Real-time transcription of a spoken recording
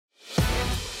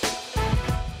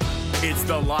It's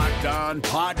the Locked On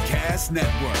Podcast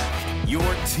Network, your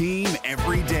team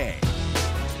every day.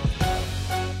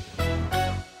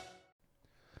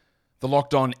 The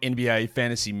Locked On NBA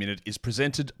Fantasy Minute is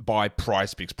presented by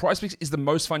PrizePicks. PrizePicks is the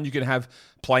most fun you can have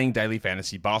playing daily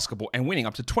fantasy basketball and winning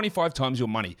up to 25 times your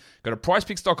money. Go to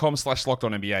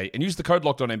prizepicks.com/LockedOnNBA and use the code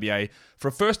LockedOnNBA for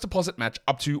a first deposit match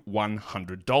up to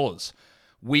 $100.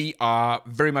 We are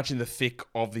very much in the thick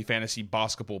of the fantasy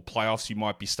basketball playoffs. You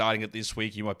might be starting it this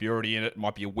week. You might be already in it. It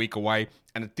might be a week away.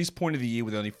 And at this point of the year,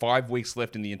 with only 5 weeks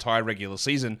left in the entire regular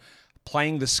season,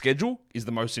 playing the schedule is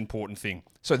the most important thing.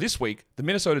 So this week, the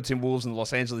Minnesota Timberwolves and the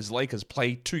Los Angeles Lakers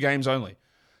play 2 games only.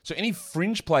 So any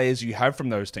fringe players you have from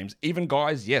those teams, even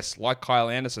guys, yes, like Kyle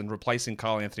Anderson replacing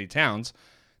Karl Anthony Towns,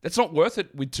 that's not worth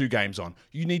it with 2 games on.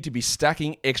 You need to be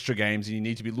stacking extra games, and you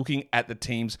need to be looking at the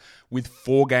teams with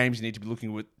 4 games. You need to be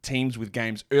looking at teams with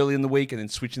games early in the week and then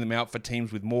switching them out for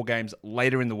teams with more games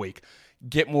later in the week.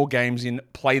 Get more games in,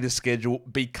 play the schedule,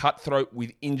 be cutthroat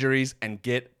with injuries, and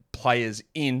get players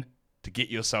in to get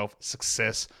yourself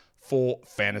success for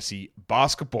fantasy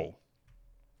basketball.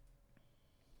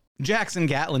 Jackson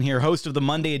Gatlin here, host of the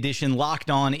Monday edition Locked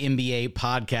On NBA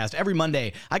podcast. Every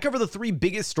Monday, I cover the 3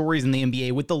 biggest stories in the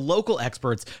NBA with the local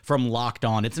experts from Locked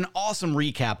On. It's an awesome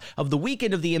recap of the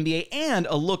weekend of the NBA and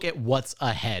a look at what's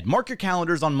ahead. Mark your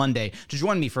calendars on Monday to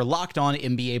join me for Locked On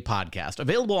NBA podcast,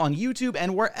 available on YouTube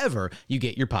and wherever you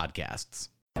get your podcasts.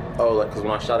 Oh, because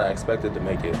when I shot, I expected to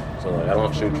make it. So, I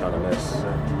don't shoot trying to miss.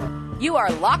 You are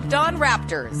Locked On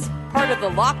Raptors, part of the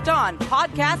Locked On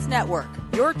Podcast Network,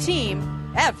 your team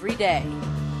every day.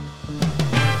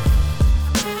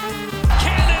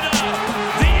 Canada,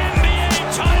 the NBA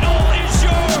title is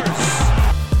yours.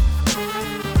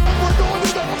 We're going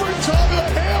to the overtime of the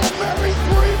Hail Mary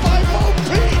 3 by Mo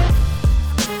Pete.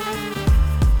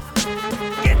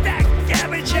 Get that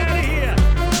garbage out of here.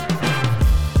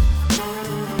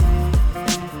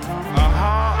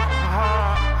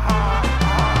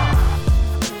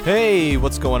 Hey,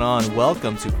 what's going on?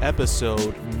 Welcome to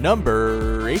episode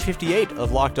number 858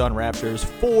 of Locked On Raptors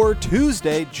for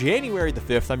Tuesday, January the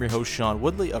 5th. I'm your host, Sean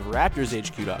Woodley of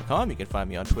RaptorsHQ.com. You can find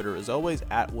me on Twitter, as always,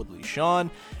 at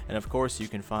WoodleySean. And, of course, you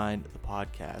can find the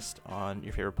podcast on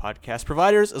your favorite podcast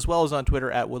providers, as well as on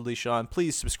Twitter, at WoodleySean.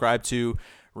 Please subscribe to,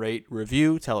 rate,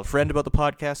 review, tell a friend about the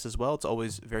podcast as well. It's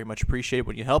always very much appreciated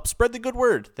when you help spread the good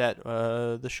word that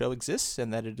the show exists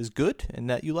and that it is good and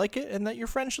that you like it and that your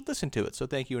friends should listen to it. So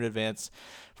thank you in advance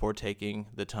for taking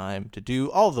the time to do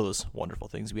all those wonderful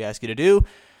things we ask you to do.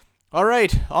 All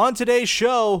right, on today's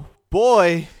show,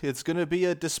 boy, it's going to be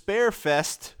a despair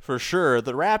fest for sure.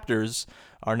 The Raptors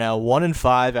are now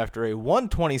 1-5 after a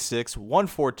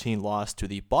 126-114 loss to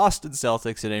the Boston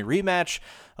Celtics in a rematch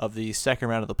of the second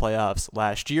round of the playoffs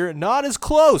last year. Not as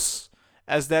close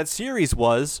as that series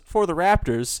was for the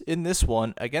Raptors in this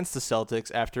one against the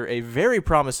Celtics after a very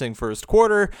promising first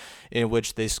quarter in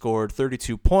which they scored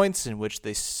 32 points, in which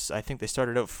I think they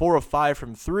started out 4 of 5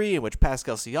 from 3, in which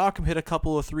Pascal Siakam hit a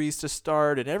couple of threes to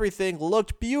start, and everything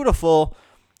looked beautiful.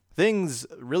 Things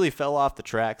really fell off the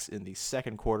tracks in the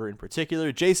second quarter in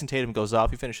particular. Jason Tatum goes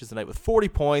off. He finishes the night with 40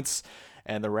 points,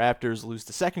 and the Raptors lose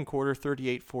the second quarter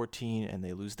 38-14, and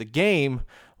they lose the game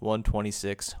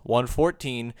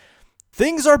 126-114.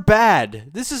 Things are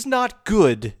bad. This is not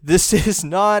good. This is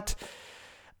not...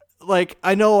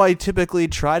 I know I typically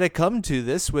try to come to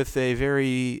this with a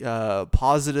very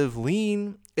positive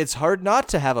lean. It's hard not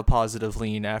to have a positive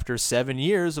lean after 7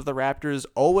 years of the Raptors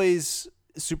always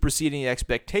superseding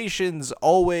expectations,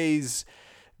 always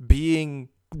being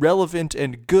relevant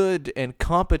and good and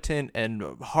competent and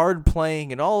hard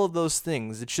playing and all of those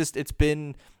things. It's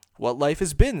been what life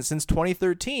has been since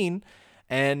 2013,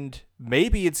 and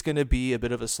maybe it's going to be a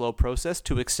bit of a slow process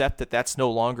to accept that that's no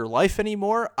longer life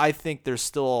anymore. I think there's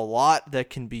still a lot that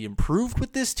can be improved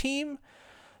with this team,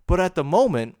 but at the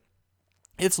moment,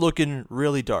 it's looking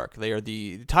really dark. They are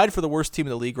tied for the worst team in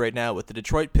the league right now with the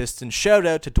Detroit Pistons. Shout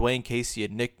out to Dwayne Casey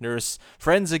and Nick Nurse,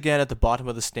 friends again at the bottom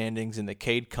of the standings in the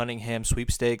Cade Cunningham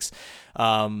sweepstakes.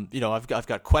 I've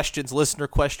got questions, listener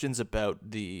questions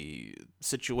about the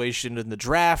situation in the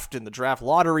draft and the draft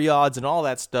lottery odds and all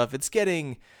that stuff. It's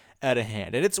getting out of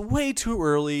hand, and it's way too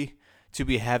early to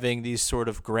be having these sort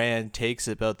of grand takes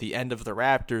about the end of the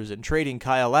Raptors and trading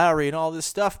Kyle Lowry and all this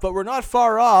stuff. But we're not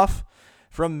far off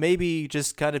from maybe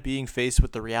just kind of being faced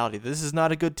with the reality. This is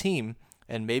not a good team,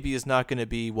 and maybe is not going to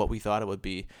be what we thought it would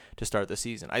be to start the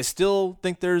season. I still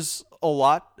think there's a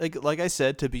lot, like I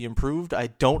said, to be improved. I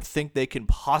don't think they can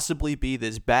possibly be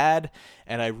this bad,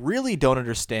 and I really don't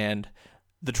understand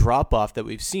the drop-off that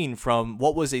we've seen from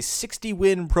what was a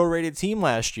 60-win prorated team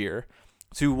last year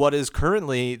to what is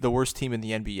currently the worst team in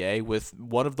the NBA, with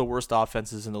one of the worst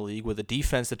offenses in the league, with a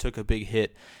defense that took a big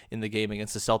hit in the game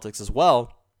against the Celtics as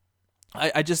well.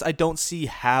 I don't see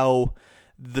how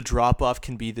the drop-off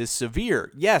can be this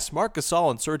severe. Yes, Marc Gasol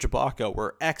and Serge Ibaka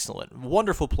were excellent,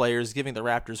 wonderful players, giving the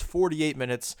Raptors 48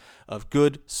 minutes of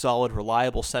good, solid,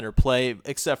 reliable center play,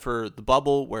 except for the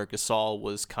bubble, where Gasol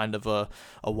was kind of a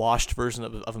washed version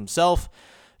of himself.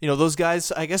 You know, those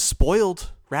guys, I guess,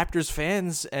 spoiled Raptors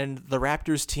fans and the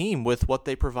Raptors team with what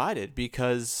they provided,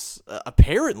 because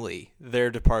apparently their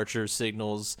departure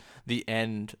signals the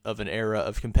end of an era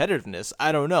of competitiveness.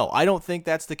 I don't know. I don't think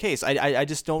that's the case. I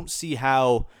just don't see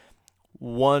how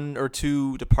one or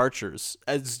two departures,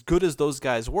 as good as those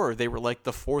guys were, they were like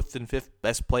the fourth and fifth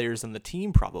best players in the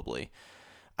team probably.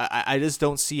 I just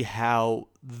don't see how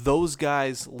those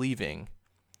guys leaving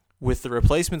with the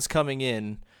replacements coming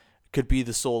in could be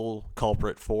the sole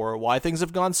culprit for why things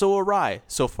have gone so awry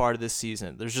so far this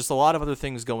season. There's just a lot of other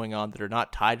things going on that are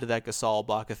not tied to that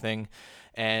Gasol-Ibaka thing,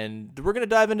 and we're going to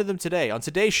dive into them today. On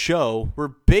today's show, we're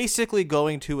basically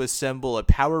going to assemble a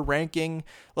power ranking,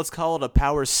 let's call it a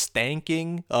power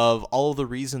stanking, of all of the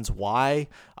reasons why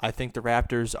I think the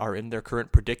Raptors are in their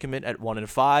current predicament at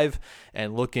 1-5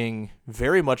 and looking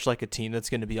very much like a team that's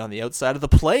going to be on the outside of the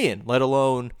play-in, let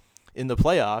alone in the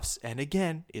playoffs. And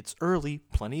again, it's early,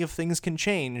 plenty of things can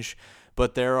change,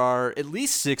 but there are at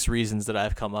least 6 reasons that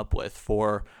I've come up with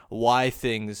for why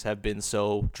things have been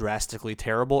so drastically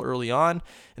terrible early on.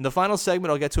 In the final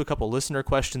segment, I'll get to a couple listener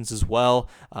questions as well,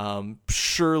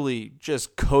 surely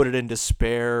just coated in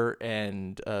despair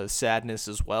and sadness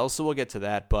as well, so we'll get to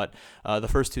that, but the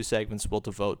first 2 segments we'll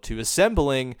devote to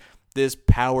assembling this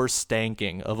power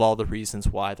stanking of all the reasons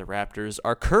why the Raptors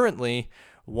are currently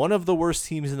one of the worst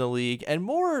teams in the league, and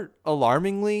more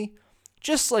alarmingly,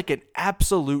 just like an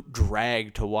absolute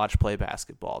drag to watch play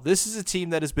basketball. This is a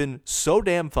team that has been so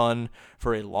damn fun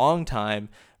for a long time.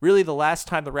 Really, the last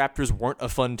time the Raptors weren't a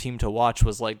fun team to watch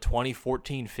was like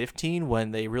 2014-15,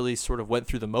 when they really sort of went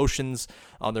through the motions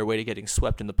on their way to getting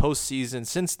swept in the postseason.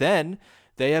 Since then,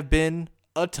 they have been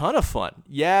a ton of fun.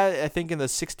 Yeah, I think in the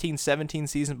 16-17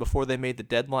 season, before they made the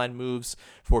deadline moves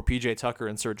for PJ Tucker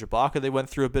and Serge Ibaka, they went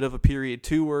through a bit of a period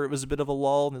too where it was a bit of a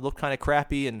lull and they looked kind of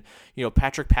crappy, and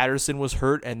Patrick Patterson was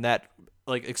hurt, and that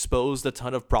like exposed a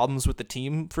ton of problems with the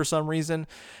team for some reason.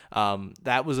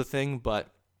 That was a thing, but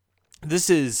this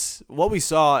is what we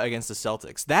saw against the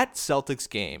Celtics. That Celtics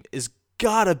game is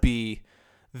gotta be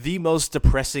the most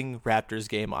depressing Raptors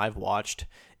game I've watched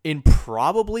in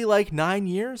probably like 9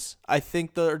 years.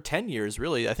 Or 10 years,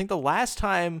 really. I think the last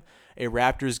time a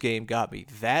Raptors game got me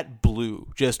that blue,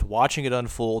 just watching it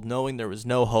unfold, knowing there was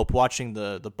no hope, watching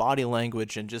the body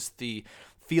language and just the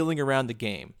feeling around the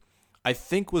game, I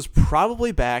think was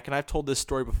probably back, and I've told this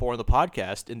story before on the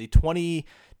podcast, in the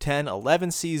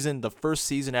 2010-11 season, the first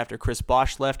season after Chris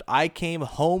Bosh left. I came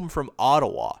home from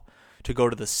Ottawa to go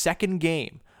to the second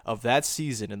game of that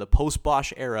season in the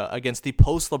post-Bosh era against the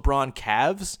post-LeBron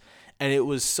Cavs, and it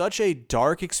was such a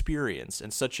dark experience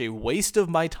and such a waste of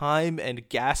my time and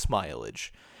gas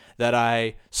mileage that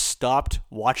I stopped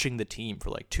watching the team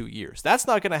for like 2 years. That's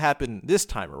not going to happen this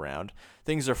time around.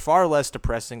 Things are far less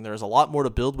depressing. There's a lot more to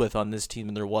build with on this team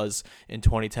than there was in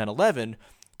 2010-11,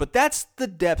 but that's the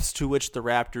depths to which the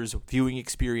Raptors' viewing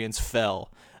experience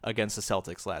fell against the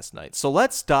Celtics last night. So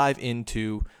let's dive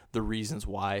into the reasons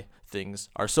why things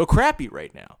are so crappy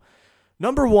right now.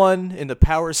 Number 1 in the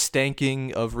power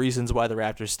stanking of reasons why the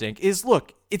Raptors stink is,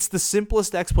 look, it's the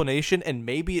simplest explanation, and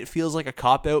maybe it feels like a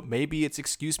cop-out, maybe it's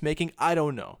excuse-making, I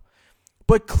don't know.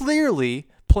 But clearly,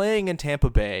 playing in Tampa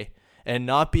Bay and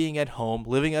not being at home,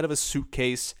 living out of a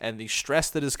suitcase, and the stress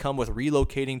that has come with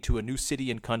relocating to a new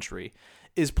city and country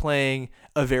is playing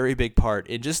a very big part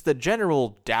in just the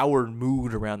general dour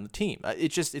mood around the team.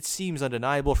 It seems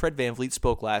undeniable. Fred VanVleet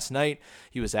spoke last night.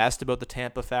 He was asked about the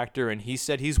Tampa factor, and he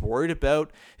said he's worried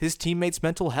about his teammates'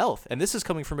 mental health. And this is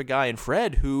coming from a guy in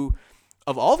Fred who,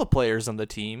 of all the players on the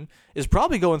team, is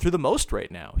probably going through the most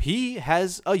right now. He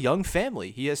has a young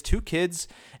family. He has 2 kids,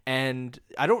 and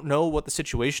I don't know what the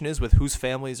situation is with whose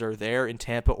families are there in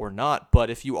Tampa or not, but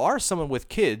if you are someone with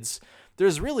kids,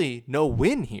 there's really no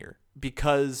win here,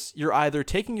 because you're either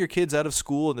taking your kids out of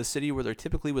school in the city where they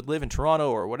typically would live in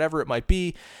Toronto or whatever it might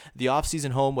be, the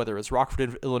off-season home, whether it's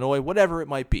Rockford, Illinois, whatever it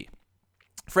might be.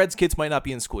 Fred's kids might not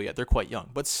be in school yet. They're quite young.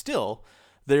 But still,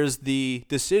 there's the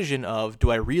decision of,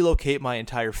 do I relocate my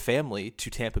entire family to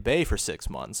Tampa Bay for 6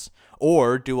 months,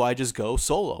 or do I just go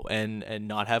solo and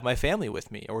not have my family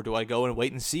with me, or do I go and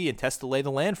wait and see and test the lay of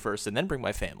the land first and then bring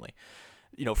my family?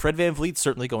 Fred VanVleet's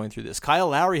certainly going through this. Kyle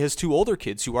Lowry has 2 older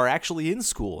kids who are actually in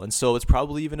school, and so it's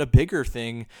probably even a bigger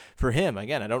thing for him.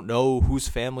 Again, I don't know whose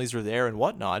families are there and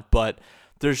whatnot, but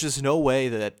there's just no way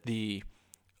that the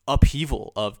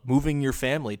upheaval of moving your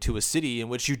family to a city in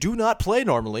which you do not play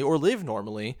normally or live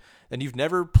normally, and you've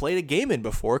never played a game in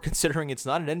before, considering it's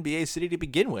not an NBA city to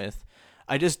begin with,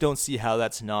 I just don't see how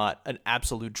that's not an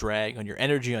absolute drag on your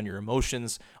energy, on your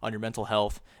emotions, on your mental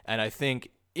health. And I think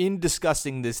in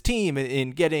discussing this team,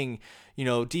 in getting,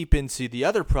 deep into the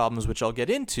other problems, which I'll get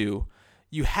into,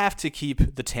 you have to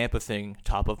keep the Tampa thing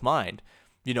top of mind.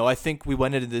 I think we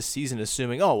went into this season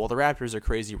assuming, the Raptors are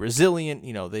crazy resilient.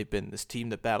 They've been this team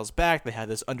that battles back. They have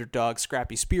this underdog,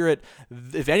 scrappy spirit.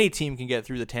 If any team can get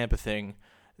through the Tampa thing,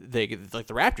 the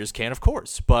Raptors can, of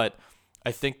course. But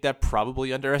I think that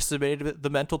probably underestimated the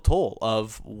mental toll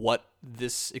of what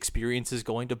this experience is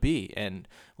going to be, and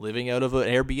living out of an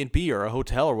Airbnb or a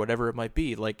hotel or whatever it might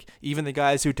be. Like, even the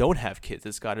guys who don't have kids,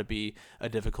 it's got to be a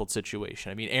difficult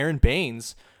situation. I mean, Aaron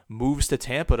Baines moves to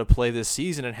Tampa to play this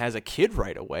season and has a kid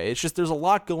right away. It's just, there's a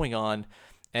lot going on.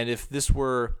 And if this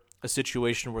were a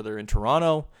situation where they're in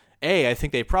Toronto, I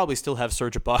think they probably still have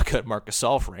Serge Ibaka and Marc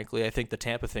Gasol, frankly. I think the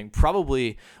Tampa thing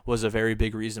probably was a very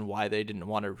big reason why they didn't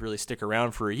want to really stick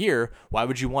around for a year. Why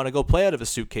would you want to go play out of a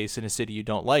suitcase in a city you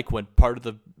don't like when part of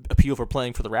the appeal for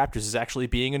playing for the Raptors is actually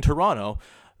being in Toronto,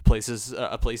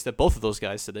 a place that both of those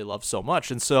guys said they love so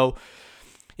much. And so,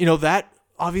 that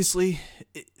obviously,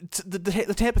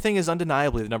 the Tampa thing is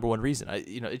undeniably the number one reason.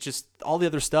 It's just all the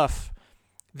other stuff,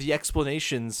 the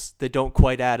explanations that don't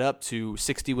quite add up to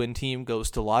 60-win team goes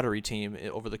to lottery team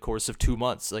over the course of 2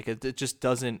 months. Like, it just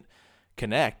doesn't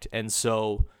connect. And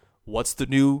so what's the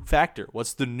new factor?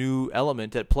 What's the new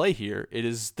element at play here? It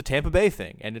is the Tampa Bay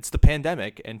thing, and it's the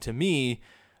pandemic. And to me,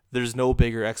 there's no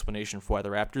bigger explanation for why the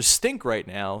Raptors stink right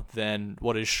now than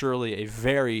what is surely a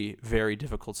very, very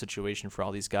difficult situation for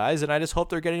all these guys. And I just hope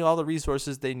they're getting all the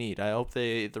resources they need. I hope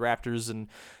the Raptors and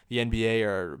the NBA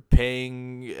are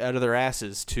paying out of their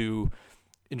asses to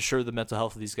ensure the mental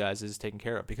health of these guys is taken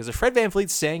care of. Because if Fred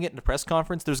VanVleet's saying it in a press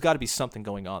conference, there's got to be something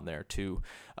going on there to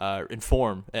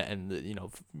inform and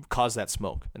cause that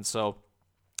smoke. And so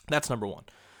that's number one.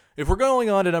 If we're going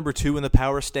on to number 2 in the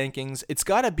power stankings, it's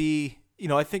got to be,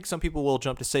 I think some people will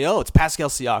jump to say, it's Pascal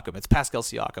Siakam. It's Pascal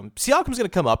Siakam. Siakam's going to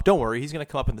come up. Don't worry. He's going to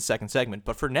come up in the second segment.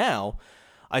 But for now,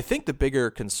 I think the bigger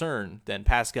concern than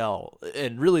Pascal,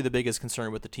 and really the biggest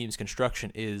concern with the team's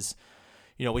construction is,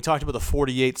 we talked about the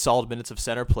 48 solid minutes of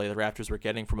center play the Raptors were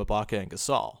getting from Ibaka and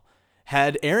Gasol.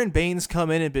 Had Aaron Baines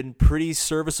come in and been pretty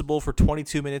serviceable for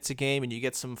 22 minutes a game, and you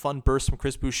get some fun bursts from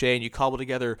Chris Boucher, and you cobble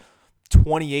together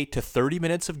 28 to 30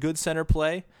 minutes of good center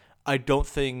play, I don't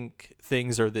think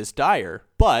things are this dire,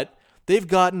 but they've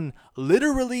gotten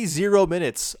literally 0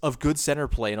 minutes of good center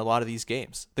play in a lot of these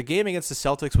games. The game against the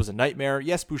Celtics was a nightmare.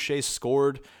 Yes, Boucher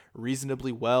scored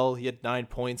reasonably well. He had 9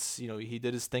 points. He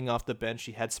did his thing off the bench.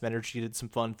 He had some energy. He did some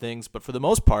fun things. But for the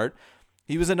most part,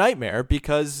 he was a nightmare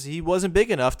because he wasn't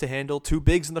big enough to handle 2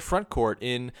 bigs in the front court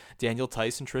in Daniel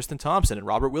Tice and Tristan Thompson and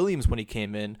Robert Williams when he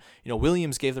came in.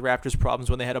 Williams gave the Raptors problems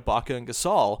when they had Ibaka and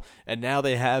Gasol, and now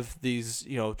they have these,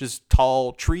 just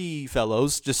tall tree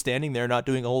fellows just standing there not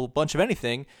doing a whole bunch of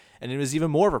anything, and it was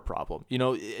even more of a problem.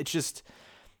 It's just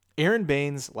Aaron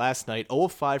Baines last night, 0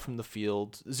 of 5 from the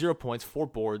field, 0 points, 4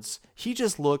 boards. He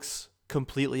just looks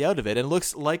completely out of it and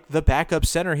looks like the backup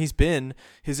center he's been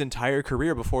his entire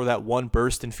career before that one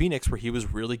burst in Phoenix where he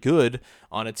was really good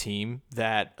on a team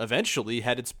that eventually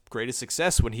had its greatest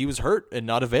success when he was hurt and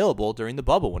not available during the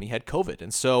bubble when he had COVID.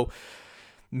 And so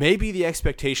maybe the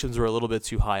expectations were a little bit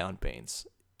too high on Baines.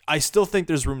 I still think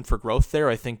there's room for growth there.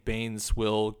 I think Baines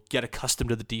will get accustomed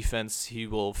to the defense. He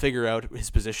will figure out his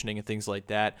positioning and things like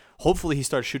that. Hopefully he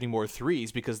starts shooting more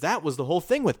threes because that was the whole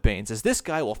thing with Baines is this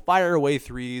guy will fire away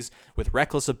threes with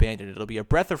reckless abandon. It'll be a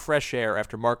breath of fresh air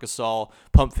after Marc Gasol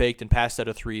pump faked and passed out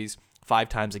of threes 5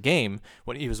 times a game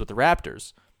when he was with the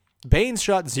Raptors. Baines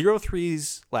shot 0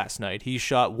 threes last night. He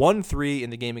shot 1 3 in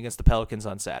the game against the Pelicans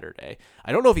on Saturday.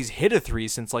 I don't know if he's hit a 3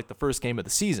 since like the first game of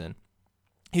the season.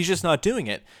 He's just not doing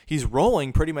it. He's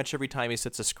rolling pretty much every time he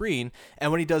sets a screen,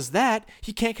 and when he does that,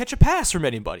 he can't catch a pass from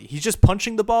anybody. He's just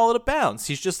punching the ball out of bounds.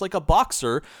 He's just like a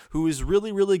boxer who is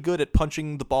really, really good at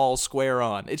punching the ball square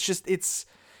on.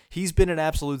 He's been an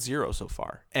absolute 0 so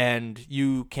far, and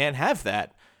you can't have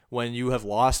that when you have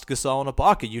lost Gasol and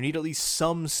Ibaka. You need at least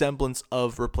some semblance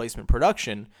of replacement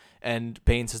production, and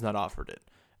Baines has not offered it.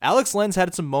 Alex Len's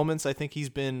had some moments. I think he's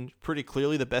been pretty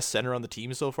clearly the best center on the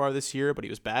team so far this year, but he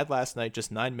was bad last night,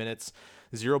 just 9 minutes,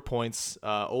 0 points,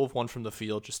 0 of 1 from the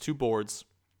field, just 2 boards.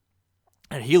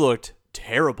 And he looked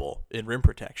terrible in rim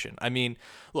protection. I mean,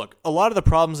 look, a lot of the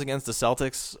problems against the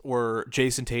Celtics were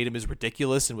Jason Tatum is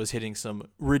ridiculous and was hitting some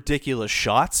ridiculous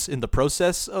shots in the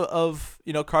process of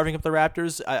carving up the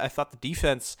Raptors. I thought the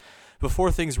defense,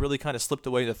 before things really kind of slipped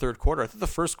away in the third quarter, I thought the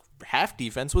first half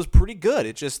defense was pretty good.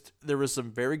 It just, there was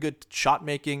some very good shot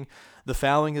making. The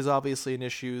fouling is obviously an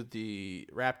issue. The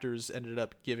Raptors ended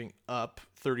up giving up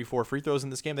 34 free throws in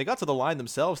this game. They got to the line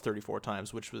themselves 34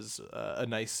 times, which was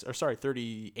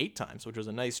 38 times, which was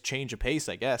a nice change of pace,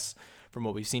 I guess, from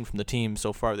what we've seen from the team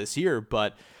so far this year.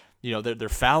 But, they're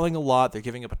fouling a lot. They're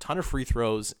giving up a ton of free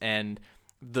throws, and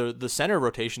the center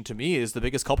rotation to me is the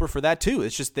biggest culprit for that too.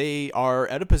 It's just they are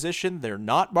at a position, they're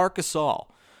not Marc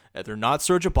Gasol. They're not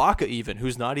Serge Ibaka even,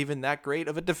 who's not even that great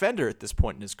of a defender at this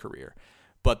point in his career.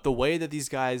 But the way that these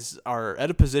guys are at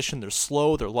a position, they're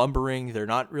slow, they're lumbering, they're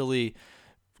not really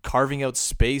carving out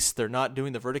space, they're not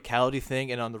doing the verticality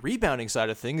thing, and on the rebounding side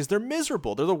of things, they're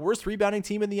miserable. They're the worst rebounding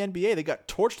team in the NBA. They got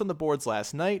torched on the boards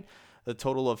last night. A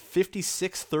total of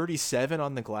 56-37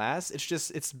 on the glass.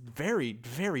 It's very,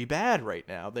 very bad right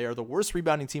now. They are the worst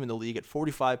rebounding team in the league at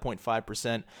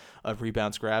 45.5% of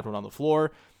rebounds grabbed when on the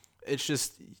floor. It's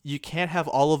just, you can't have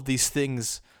all of these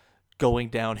things going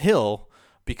downhill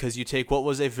because you take what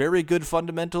was a very good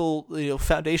fundamental,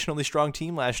 foundationally strong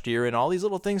team last year, and all these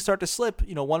little things start to slip,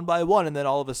 one by one, and then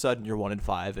all of a sudden you're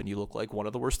 1-5 and you look like one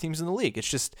of the worst teams in the league. It's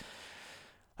just,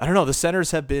 I don't know. The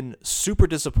centers have been super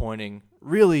disappointing,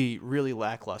 really, really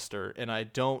lackluster, and I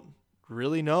don't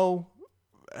really know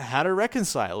how to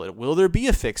reconcile it. Will there be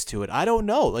a fix to it? I don't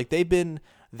know. Like, they've been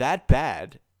that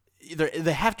bad.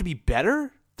 They have to be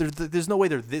better. There's no way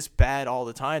they're this bad all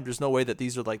the time. There's no way that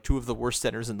these are like two of the worst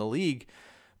centers in the league.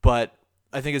 But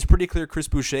I think it's pretty clear Chris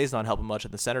Boucher is not helping much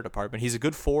in the center department. He's a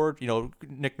good forward.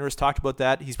 Nick Nurse talked about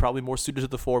that. He's probably more suited to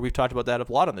the four. We've talked about that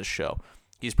a lot on this show.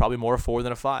 He's probably more a 4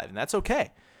 than a 5, and that's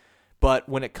okay. But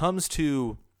when it comes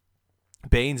to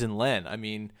Baines and Len, I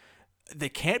mean, they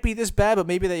can't be this bad, but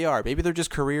maybe they are. Maybe they're just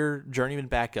career journeyman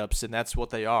backups, and that's what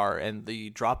they are. And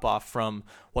the drop-off from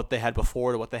what they had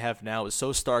before to what they have now is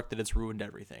so stark that it's ruined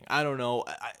everything. I don't know.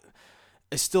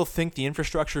 I still think the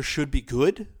infrastructure should be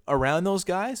good around those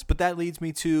guys, but that leads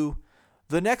me to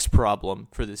the next problem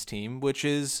for this team, which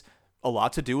is a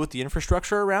lot to do with the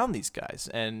infrastructure around these guys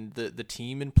and the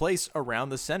team in place around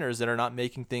the centers that are not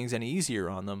making things any easier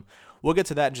on them. We'll get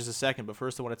to that in just a second, but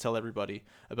first I want to tell everybody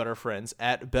about our friends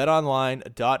at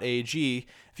betonline.ag.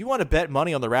 If you want to bet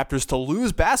money on the Raptors to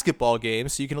lose basketball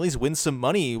games so you can at least win some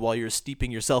money while you're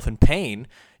steeping yourself in pain,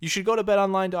 you should go to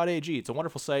betonline.ag. It's a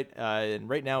wonderful site, and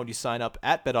right now when you sign up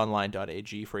at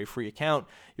betonline.ag for a free account,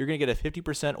 you're going to get a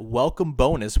 50% welcome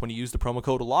bonus when you use the promo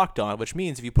code LOCKEDON, which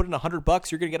means if you put in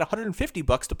 $100, you're going to get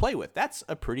 $150 to play with. That's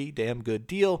a pretty damn good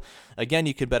deal. Again,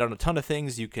 you can bet on a ton of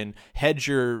things. You can hedge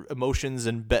your emotions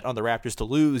and bet on the Raptors to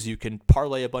lose. You can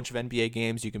parlay a bunch of NBA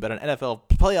games. You can bet on NFL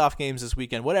playoff games this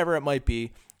weekend, whatever it might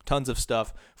be. Tons of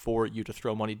stuff for you to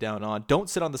throw money down on. Don't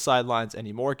sit on the sidelines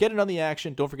anymore. Get in on the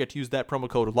action. Don't forget to use that promo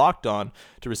code LOCKEDON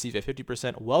to receive a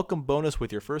 50% welcome bonus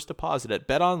with your first deposit at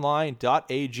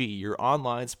betonline.ag, your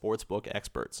online sportsbook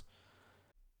experts.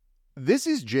 This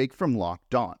is Jake from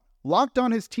Locked On. Locked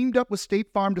On has teamed up with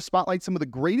State Farm to spotlight some of the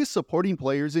greatest supporting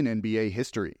players in NBA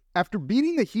history. After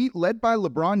beating the Heat led by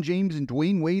LeBron James and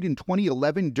Dwayne Wade in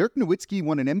 2011, Dirk Nowitzki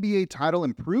won an NBA title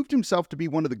and proved himself to be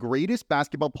one of the greatest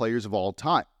basketball players of all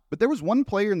time. But there was one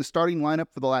player in the starting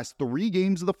lineup for the last 3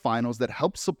 games of the finals that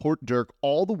helped support Dirk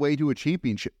all the way to a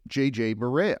championship, JJ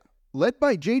Barea. Led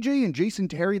by JJ and Jason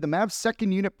Terry, the Mavs'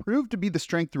 second unit proved to be the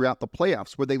strength throughout the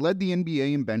playoffs, where they led the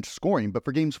NBA in bench scoring. But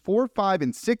for games 4, 5,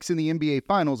 and 6 in the NBA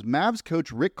Finals, Mavs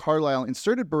coach Rick Carlisle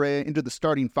inserted Barea into the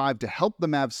starting 5 to help the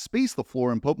Mavs space the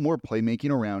floor and put more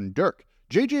playmaking around Dirk.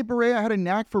 JJ Barea had a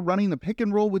knack for running the pick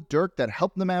and roll with Dirk that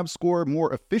helped the Mavs score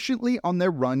more efficiently on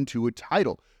their run to a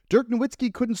title. Dirk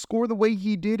Nowitzki couldn't score the way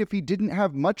he did if he didn't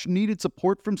have much needed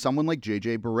support from someone like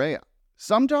JJ Barea.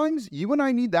 Sometimes you and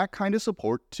I need that kind of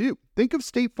support too. Think of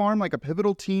State Farm like a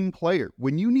pivotal team player.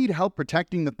 When you need help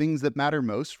protecting the things that matter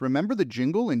most, remember the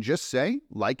jingle and just say,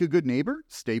 like a good neighbor,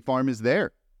 State Farm is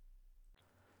there.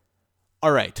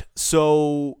 All right,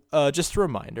 so just a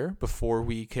reminder before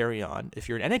we carry on, if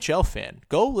you're an NHL fan,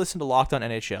 go listen to Locked On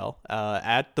NHL.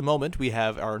 At the moment, we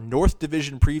have our North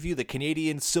Division preview, the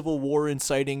Canadian Civil War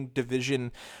inciting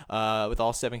division with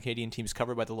all 7 Canadian teams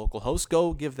covered by the local host.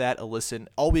 Go give that a listen.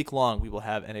 All week long, we will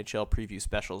have NHL preview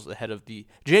specials ahead of the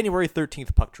January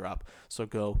 13th puck drop, so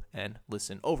go and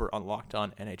listen over on Locked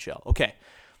On NHL. Okay.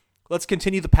 Let's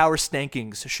continue the power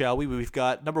stankings, shall we? We've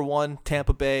got number 1,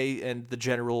 Tampa Bay, and the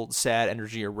general sad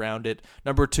energy around it.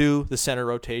 Number 2, the center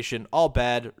rotation, all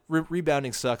bad.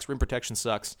 Rebounding sucks. Rim protection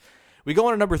sucks. We go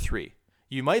on to number 3,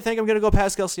 You might think I'm going to go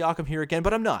Pascal Siakam here again,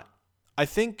 but I'm not. I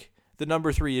think the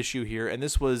number 3 issue here, and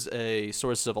this was a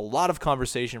source of a lot of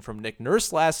conversation from Nick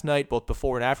Nurse last night, both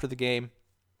before and after the game,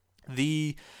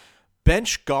 the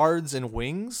bench guards and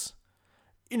wings.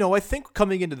 I think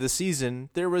coming into the season,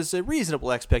 there was a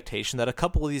reasonable expectation that a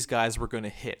couple of these guys were going to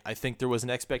hit. I think there was an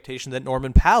expectation that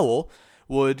Norman Powell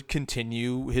would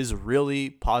continue his really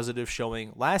positive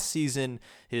showing last season,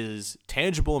 his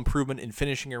tangible improvement in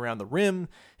finishing around the rim,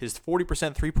 his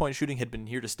 40% three-point shooting had been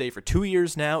here to stay for 2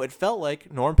 years now. It felt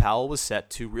like Norm Powell was set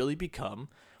to really become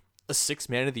a 6th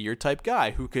man of the year type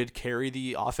guy who could carry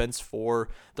the offense for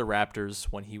the Raptors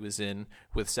when he was in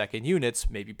with second units,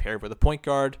 maybe paired with a point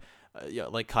guard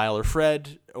like Kyle or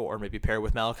Fred, or maybe paired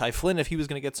with Malachi Flynn if he was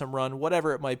going to get some run,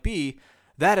 whatever it might be.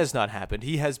 That has not happened.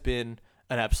 He has been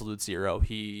an absolute zero.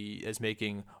 He is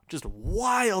making just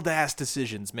wild-ass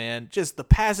decisions, man. Just the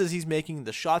passes he's making,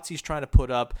 the shots he's trying to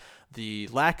put up, the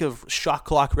lack of shot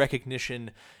clock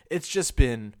recognition. It's just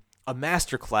been a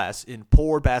masterclass in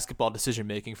poor basketball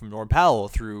decision-making from Norm Powell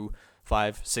through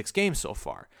 5-6 games so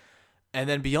far. And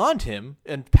then beyond him,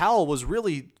 and Powell was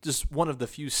really just one of the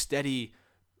few steady,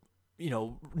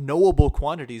 knowable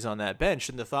quantities on that bench.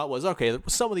 And the thought was, okay,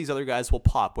 some of these other guys will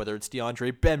pop, whether it's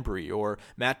DeAndre Bembry or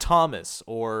Matt Thomas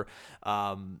or,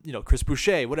 Chris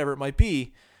Boucher, whatever it might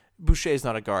be. Boucher is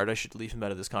not a guard. I should leave him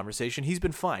out of this conversation. He's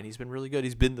been fine. He's been really good.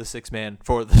 He's been the 6th man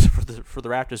for the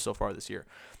Raptors so far this year.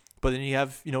 But then you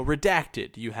have,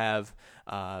 Redacted. You have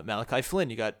Malachi Flynn.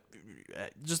 You got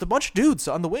just a bunch of dudes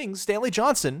on the wings, Stanley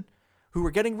Johnson, who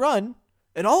are getting run,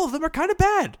 and all of them are kind of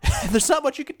bad. There's not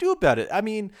much you can do about it. I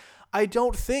mean, I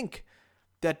don't think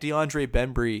that DeAndre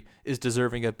Bembry is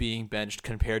deserving of being benched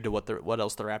compared to what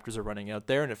else the Raptors are running out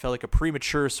there, and it felt like a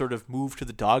premature sort of move to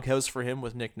the doghouse for him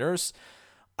with Nick Nurse.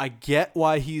 I get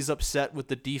why he's upset with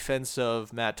the defense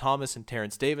of Matt Thomas and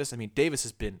Terrence Davis. I mean, Davis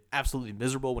has been absolutely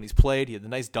miserable when he's played. He had a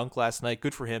nice dunk last night.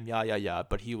 Good for him, yeah.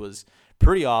 But he was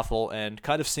pretty awful and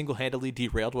kind of single-handedly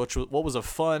derailed what was a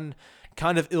fun,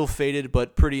 kind of ill-fated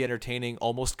but pretty entertaining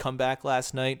almost comeback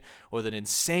last night with an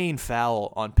insane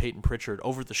foul on Peyton Pritchard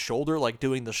over the shoulder, like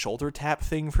doing the shoulder tap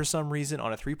thing for some reason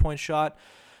on a three-point shot.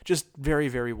 Just very,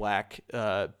 very whack,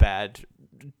 bad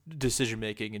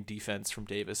decision-making and defense from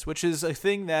Davis, which is a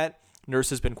thing that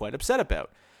Nurse has been quite upset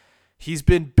about. He's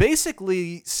been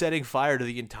basically setting fire to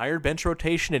the entire bench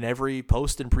rotation in every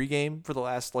post and pregame for the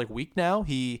last week now.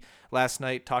 He last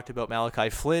night talked about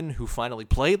Malachi Flynn, who finally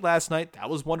played last night.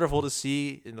 That was wonderful to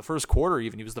see in the first quarter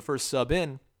even. He was the first sub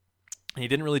in, and he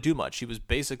didn't really do much. He was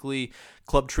basically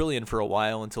Club Trillion for a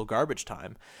while until garbage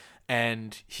time.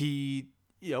 And he,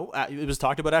 it was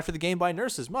talked about after the game by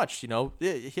Nurse as much. Yeah,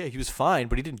 he was fine,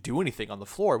 but he didn't do anything on the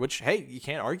floor, which, hey, you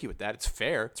can't argue with that. It's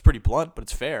fair. It's pretty blunt, but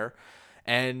it's fair.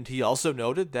 And he also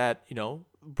noted that,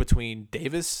 between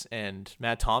Davis and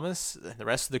Matt Thomas and the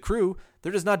rest of the crew,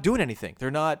 they're just not doing anything.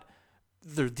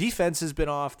 Their defense has been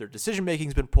off. Their decision-making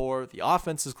has been poor. The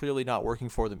offense is clearly not working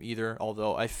for them either,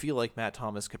 although I feel like Matt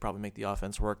Thomas could probably make the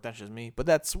offense work. That's just me, but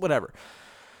that's whatever.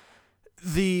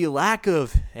 The lack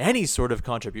of any sort of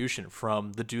contribution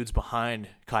from the dudes behind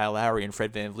Kyle Lowry and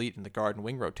Fred VanVleet in the guard and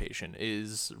wing rotation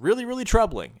is really, really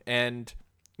troubling. And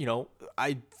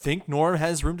I think Norm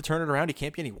has room to turn it around. He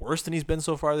can't be any worse than he's been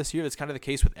so far this year. That's kind of the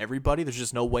case with everybody. There's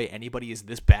just no way anybody is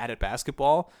this bad at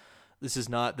basketball. This is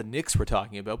not the Knicks we're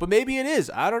talking about, but maybe it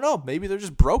is. I don't know. Maybe they're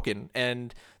just broken,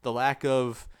 and the lack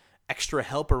of extra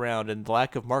help around and the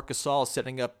lack of Marc Gasol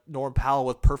setting up Norm Powell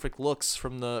with perfect looks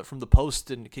from the post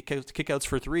and kickouts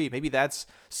for three. Maybe that's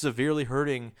severely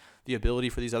hurting the ability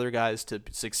for these other guys to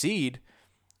succeed.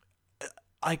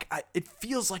 It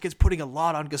feels like it's putting a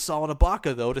lot on Gasol and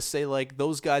Ibaka, though, to say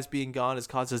those guys being gone has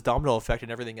caused this domino effect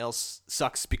and everything else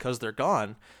sucks because they're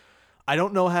gone. I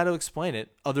don't know how to explain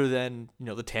it other than,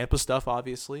 the Tampa stuff,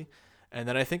 obviously. And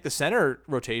then I think the center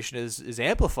rotation is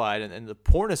amplified, and the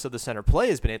poorness of the center play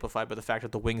has been amplified by the fact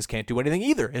that the wings can't do anything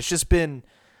either. It's just been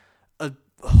a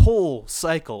whole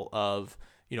cycle of,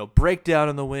 breakdown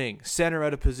in the wing, center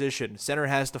out of position, center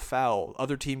has to foul,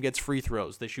 other team gets free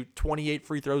throws, they shoot 28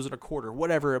 free throws in a quarter,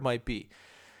 whatever it might be.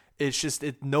 It's just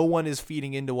no one is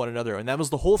feeding into one another, and that was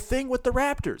the whole thing with the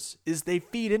Raptors, is they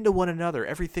feed into one another.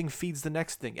 Everything feeds the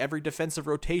next thing. Every defensive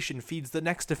rotation feeds the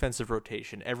next defensive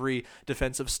rotation. Every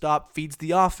defensive stop feeds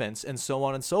the offense, and so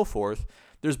on and so forth.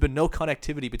 There's been no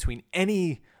connectivity between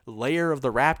any layer of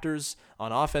the Raptors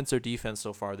on offense or defense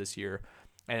so far this year.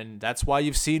 And that's why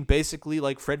you've seen basically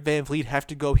Fred VanVleet have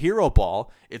to go hero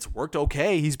ball. It's worked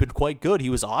okay. He's been quite good.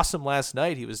 He was awesome last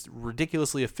night. He was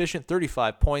ridiculously efficient.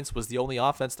 35 points was the only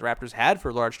offense the Raptors had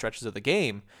for large stretches of the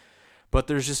game. But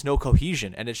there's just no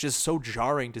cohesion. And it's just so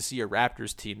jarring to see a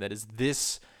Raptors team that is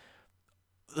this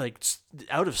like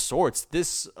out of sorts,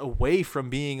 this away from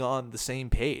being on the same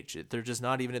page. They're just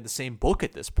not even in the same book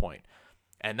at this point.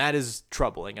 And that is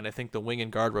troubling. And I think the wing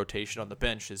and guard rotation on the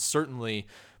bench is certainly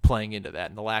playing into that.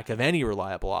 And the lack of any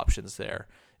reliable options there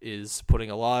is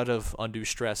putting a lot of undue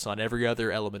stress on every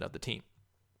other element of the team.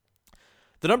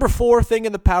 The number 4 thing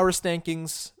in the power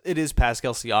stankings, it is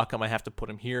Pascal Siakam. I have to put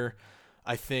him here.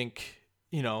 I think,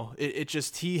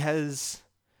 he has...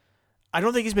 I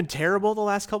don't think he's been terrible the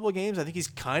last couple of games. I think he's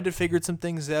kind of figured some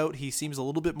things out. He seems a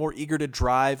little bit more eager to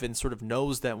drive and sort of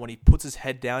knows that when he puts his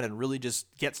head down and really just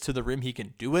gets to the rim, he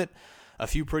can do it. A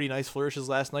few pretty nice flourishes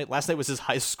last night. Last night was his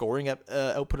highest scoring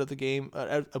output of the game,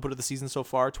 output of the season so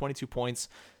far, 22 points,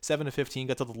 7 of 15,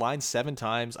 got to the line 7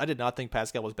 times. I did not think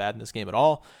Pascal was bad in this game at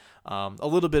all. A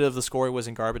little bit of the scoring was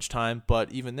in garbage time,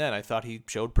 but even then I thought he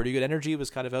showed pretty good energy, was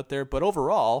kind of out there. But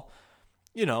overall,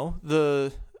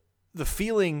 the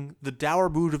feeling, the dour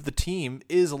mood of the team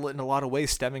is in a lot of ways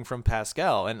stemming from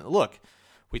Pascal. And look,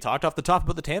 we talked off the top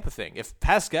about the Tampa thing. If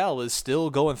Pascal is still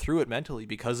going through it mentally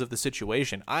because of the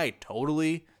situation, I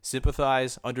totally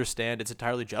sympathize, understand, it's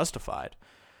entirely justified.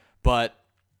 But,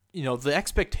 the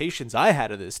expectations I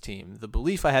had of this team, the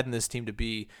belief I had in this team to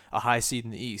be a high seed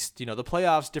in the East, the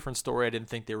playoffs, different story. I didn't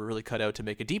think they were really cut out to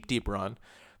make a deep, deep run.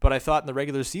 But I thought in the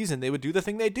regular season they would do the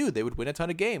thing they do. They would win a ton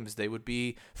of games. They would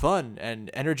be fun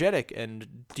and energetic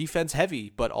and defense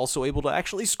heavy, but also able to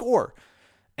actually score.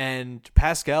 And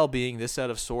Pascal being this out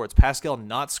of sorts, Pascal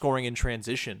not scoring in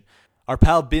transition. Our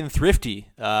pal Bin Thrifty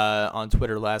on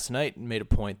Twitter last night made a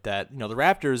point that the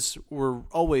Raptors were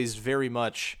always very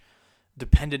much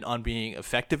dependent on being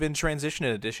effective in transition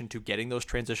in addition to getting those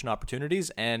transition opportunities,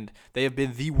 and they have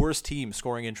been the worst team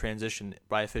scoring in transition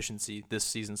by efficiency this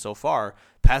season so far.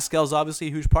 Pascal's obviously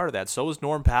a huge part of that. So is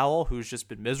Norm Powell, who's just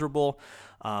been miserable.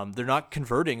 They're not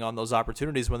converting on those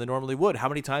opportunities when they normally would. How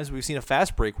many times have we seen a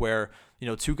fast break where,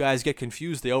 two guys get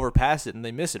confused, they overpass it and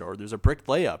they miss it, or there's a brick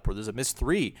layup, or there's a missed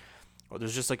 3, or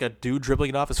there's just like a dude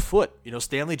dribbling it off his foot.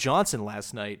 Stanley Johnson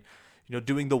last night,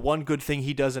 doing the one good thing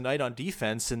he does a night on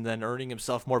defense and then earning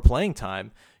himself more playing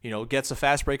time, gets a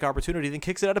fast break opportunity, then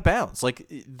kicks it out of bounds. Like,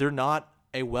 they're not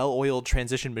a well-oiled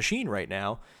transition machine right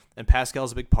now, and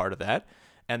Pascal's a big part of that.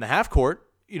 And the half court,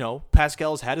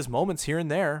 Pascal's had his moments here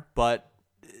and there, but,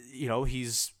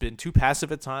 he's been too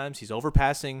passive at times. He's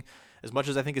overpassing. As much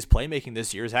as I think his playmaking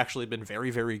this year has actually been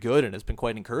very, very good and has been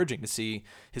quite encouraging to see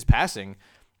his passing,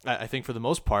 I think for the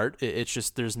most part, it's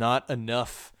just there's not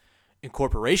enough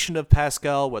incorporation of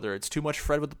Pascal, whether it's too much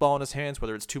Fred with the ball in his hands,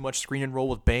 whether it's too much screen and roll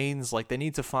with Baines. Like, they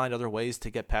need to find other ways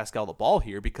to get Pascal the ball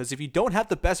here, because if you don't have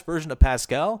the best version of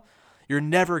Pascal, you're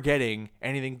never getting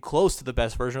anything close to the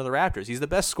best version of the Raptors. He's the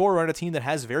best scorer on a team that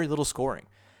has very little scoring.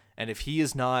 And if he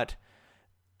is not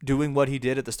doing what he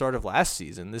did at the start of last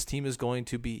season, this team is going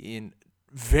to be in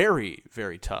very,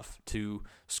 very tough to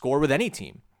score with any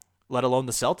team, let alone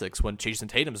the Celtics when Jason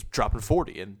Tatum's dropping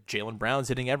 40 and Jaylen Brown's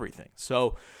hitting everything.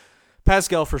 So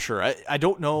Pascal for sure. I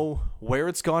don't know where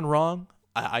it's gone wrong.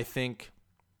 I think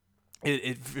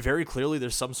it very clearly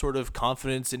there's some sort of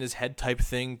confidence in his head type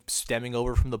thing stemming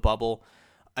over from the bubble.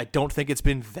 I don't think it's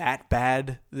been that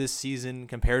bad this season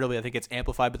comparatively. I think it's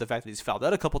amplified by the fact that he's fouled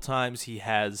out a couple times. He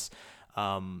has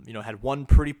had one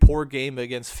pretty poor game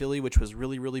against Philly, which was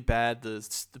really, really bad.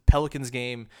 The Pelicans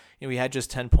game, he had just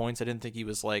 10 points. I didn't think he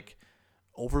was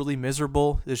overly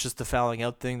miserable. It's just the fouling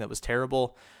out thing that was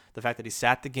terrible. The fact that he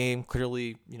sat the game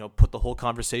clearly, put the whole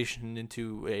conversation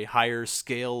into a higher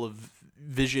scale of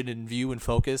vision and view and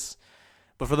focus.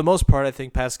 But for the most part, I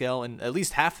think Pascal in at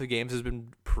least half the games has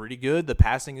been pretty good. The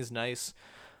passing is nice,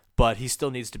 but he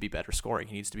still needs to be better scoring.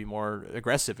 He needs to be more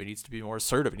aggressive. He needs to be more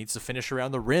assertive. He needs to finish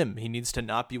around the rim. He needs to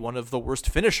not be one of the worst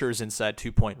finishers inside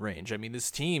 2-point range. I mean,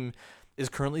 this team is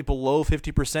currently below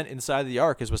 50% inside the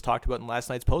arc, as was talked about in last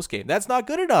night's postgame. That's not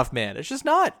good enough, man. It's just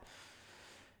not.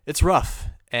 It's rough.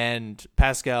 And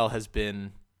Pascal has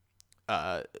been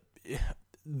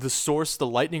the source, the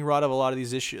lightning rod of a lot of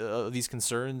these issues, these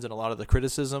concerns, and a lot of the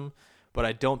criticism. But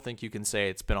I don't think you can say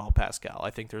it's been all Pascal. I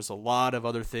think there's a lot of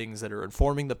other things that are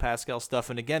informing the Pascal stuff.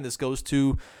 And again, this goes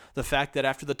to the fact that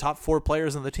after the top 4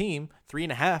 players on the team,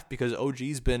 3.5, because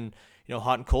OG's been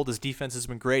hot and cold. His defense has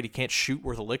been great. He can't shoot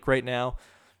worth a lick right now.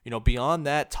 Beyond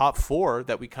that top 4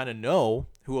 that we kind of know,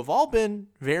 who have all been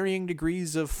varying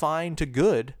degrees of fine to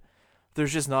good,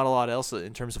 there's just not a lot else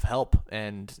in terms of help,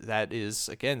 and that is,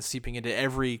 again, seeping into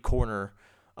every corner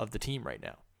of the team right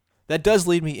now. That does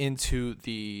lead me into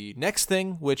the next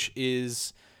thing, which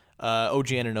is OG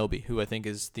Anunoby, who I think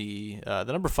is the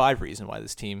number 5 reason why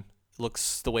this team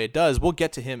looks the way it does. We'll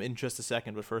get to him in just a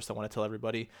second, but first I want to tell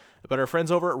everybody about our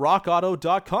friends over at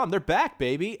rockauto.com. They're back,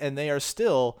 baby, and they are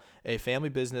still a family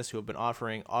business who have been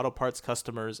offering auto parts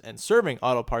customers and serving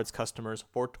auto parts customers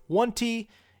for 20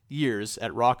 years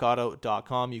at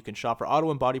rockauto.com. You can shop for auto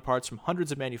and body parts from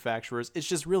hundreds of manufacturers. It's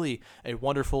just really a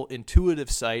wonderful, intuitive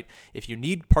site. If you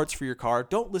need parts for your car,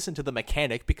 don't listen to the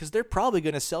mechanic because they're probably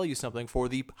going to sell you something for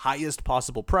the highest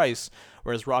possible price.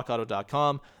 Whereas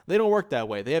rockauto.com, they don't work that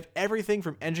way. They have everything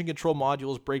from engine control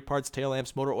modules, brake parts, tail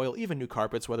lamps, motor oil, even new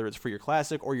carpets, whether it's for your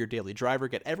classic or your daily driver.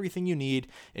 Get everything you need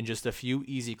in just a few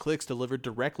easy clicks delivered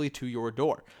directly to your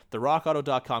door. The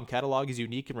rockauto.com catalog is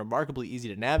unique and remarkably easy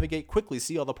to navigate. Quickly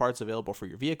see all the parts available for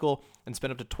your vehicle and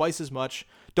spend up to twice as much.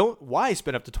 Why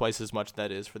spend up to twice as much,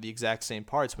 that is, for the exact same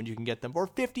parts when you can get them for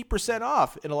 50%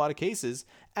 off in a lot of cases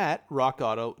at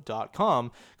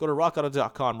rockauto.com. Go to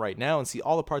rockauto.com right now and see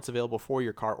all the parts available for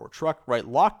your car or truck. Right,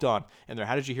 Locked On in there.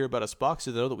 How did you hear about us box?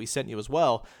 So they know that we sent you as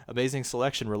well. Amazing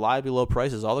selection, reliably low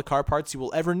prices, all the car parts you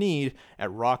will ever need at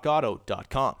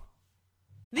rockauto.com.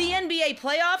 The NBA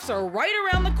playoffs are right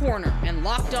around the corner, and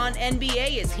Locked On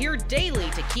NBA is here daily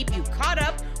to keep you caught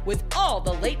up with all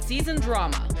the late season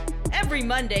drama. Every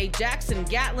Monday, Jackson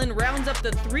Gatlin rounds up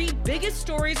the 3 biggest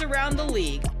stories around the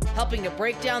league, helping to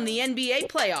break down the NBA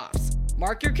playoffs.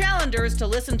 Mark your calendars to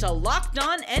listen to Locked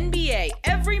On NBA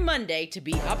every Monday to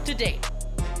be up to date.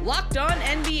 Locked On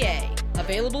NBA,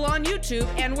 available on YouTube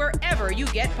and wherever you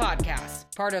get podcasts.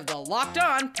 Part of the Locked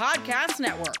On Podcast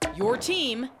Network, your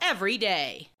team every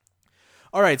day.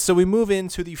 All right, so we move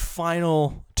into the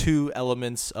final 2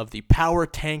 elements of the power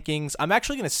tankings. I'm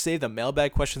actually going to save the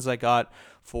mailbag questions I got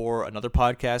for another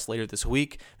podcast later this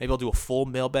week. Maybe I'll do a full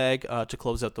mailbag to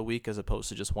close out the week as opposed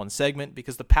to just one segment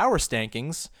because the power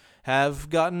stankings have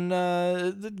gotten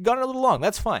a little long.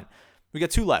 That's fine. We got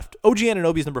 2 left. OG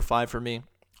Anunoby is number 5 for me.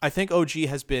 I think OG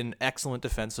has been excellent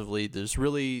defensively. There's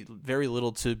really very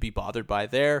little to be bothered by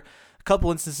there. A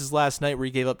couple instances last night where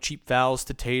he gave up cheap fouls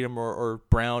to Tatum or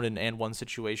Brown in and one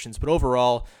situations. But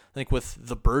overall, I think with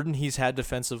the burden he's had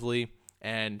defensively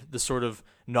and the sort of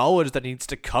knowledge that he needs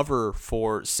to cover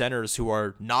for centers who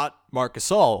are not Marc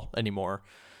Gasol anymore,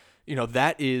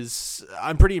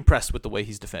 I'm pretty impressed with the way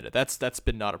he's defended. That's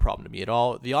been not a problem to me at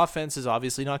all. The offense is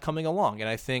obviously not coming along, and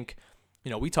I think,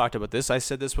 we talked about this. I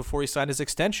said this before he signed his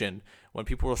extension when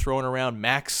people were throwing around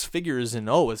max figures and,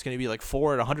 it's going to be like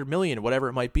 $4 and $100 million, whatever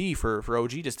it might be for OG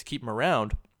just to keep him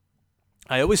around.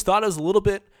 I always thought it was a little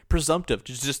bit presumptive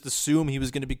to just assume he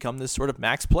was going to become this sort of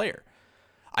max player.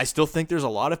 I still think there's a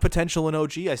lot of potential in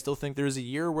OG. I still think there's a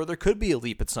year where there could be a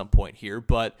leap at some point here,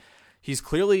 but he's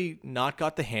clearly not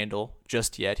got the handle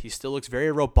just yet. He still looks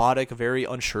very robotic, very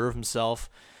unsure of himself.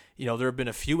 There have been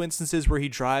a few instances where he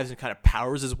drives and kind of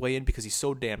powers his way in because he's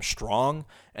so damn strong,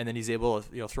 and then he's able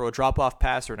to throw a drop-off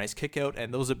pass or a nice kick out,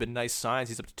 and those have been nice signs.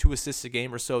 He's up to 2 assists a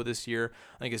game or so this year.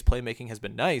 I think his playmaking has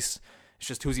been nice. It's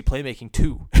just, who's he playmaking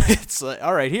to? It's like,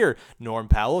 all right, here, Norm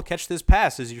Powell, catch this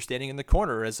pass as you're standing in the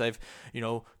corner as I've,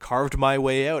 carved my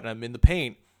way out and I'm in the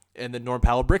paint, and then Norm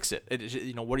Powell bricks it.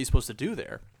 What are you supposed to do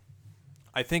there?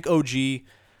 I think OG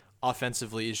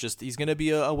offensively is just, he's going to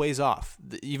be a ways off.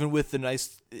 Even with the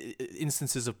nice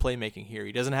instances of playmaking here,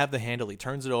 he doesn't have the handle. He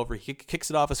turns it over. He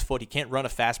kicks it off his foot. He can't run a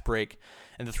fast break.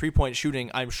 And the 3-point shooting,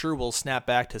 I'm sure, will snap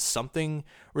back to something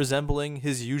resembling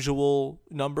his usual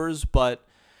numbers, but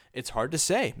it's hard to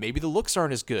say. Maybe the looks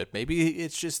aren't as good. Maybe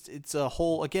it's a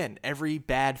whole, again, every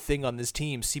bad thing on this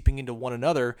team seeping into one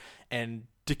another and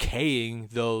decaying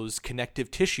those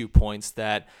connective tissue points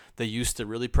that they used to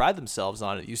really pride themselves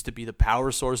on. It used to be the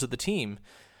power source of the team.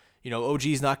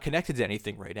 OG's not connected to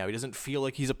anything right now. He doesn't feel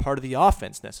like he's a part of the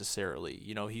offense necessarily.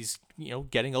 He's,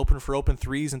 getting open for open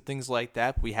threes and things like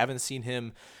that. We haven't seen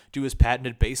him do his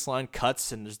patented baseline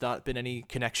cuts, and there's not been any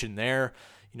connection there.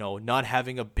 Not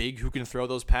having a big who can throw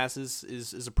those passes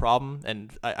is a problem.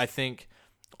 And I think,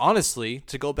 honestly,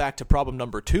 to go back to problem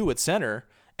number 2 at center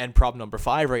and problem number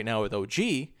 5 right now with OG,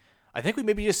 I think we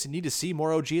maybe just need to see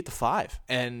more OG at the 5.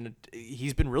 And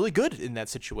he's been really good in that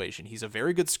situation. He's a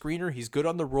very good screener. He's good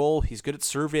on the roll. He's good at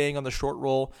surveying on the short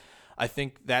roll. I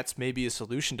think that's maybe a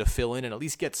solution to fill in and at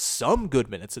least get some good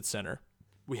minutes at center.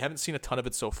 We haven't seen a ton of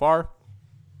it so far,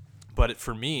 but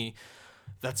for me,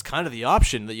 that's kind of the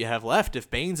option that you have left. If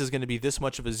Baines is going to be this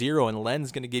much of a zero and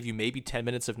Len's going to give you maybe 10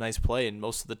 minutes of nice play and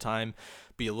most of the time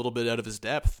be a little bit out of his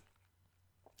depth,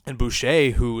 and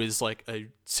Boucher, who is like a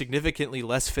significantly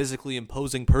less physically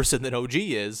imposing person than OG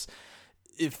is,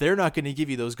 if they're not going to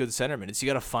give you those good center minutes, you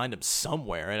got to find them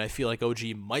somewhere. And I feel like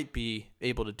OG might be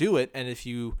able to do it. And if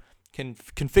you can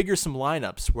configure some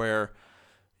lineups where,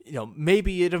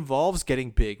 maybe it involves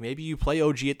getting big. Maybe you play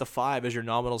OG at the 5 as your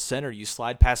nominal center. You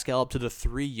slide Pascal up to the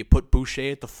 3. You put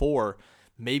Boucher at the 4.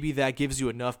 Maybe that gives you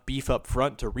enough beef up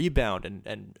front to rebound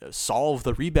and solve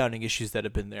the rebounding issues that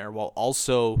have been there, while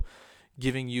also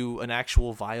giving you an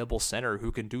actual viable center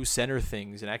who can do center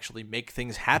things and actually make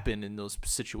things happen in those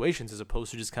situations, as opposed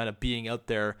to just kind of being out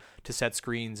there to set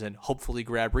screens and hopefully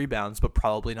grab rebounds, but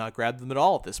probably not grab them at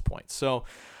all at this point. So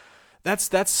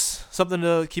that's something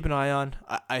to keep an eye on.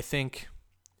 I think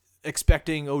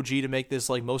expecting OG to make this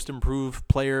like most improved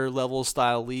player level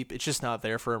style leap, it's just not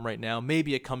there for him right now.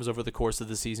 Maybe it comes over the course of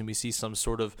the season. We see some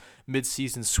sort of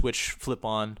mid-season switch flip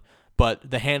on,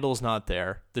 but the handle's not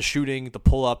there. The shooting, the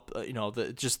pull up,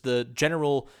 just the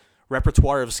general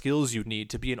repertoire of skills you need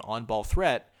to be an on-ball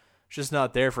threat, it's just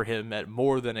not there for him at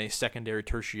more than a secondary,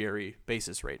 tertiary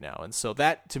basis right now. And so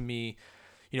that, to me,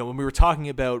 when we were talking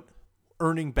about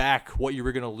earning back what you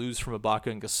were going to lose from Ibaka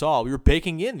and Gasol, we were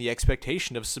baking in the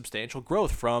expectation of substantial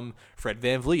growth from Fred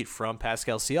VanVleet, from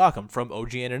Pascal Siakam, from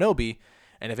OG Anunoby.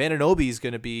 And if Anunoby is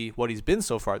going to be what he's been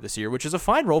so far this year, which is a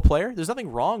fine role player, there's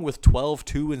nothing wrong with 12,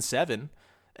 2, and 7,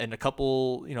 and a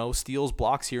couple, steals,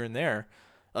 blocks here and there.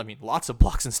 I mean, lots of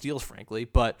blocks and steals, frankly,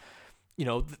 but,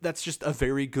 that's just a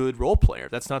very good role player.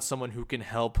 That's not someone who can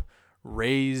help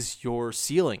raise your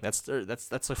ceiling. That's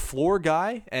a floor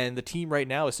guy, and the team right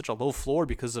now is such a low floor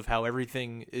because of how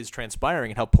everything is transpiring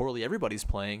and how poorly everybody's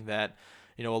playing that,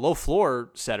 a low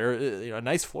floor setter, a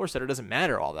nice floor setter doesn't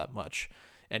matter all that much.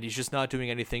 And he's just not doing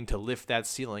anything to lift that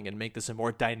ceiling and make this a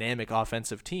more dynamic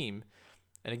offensive team.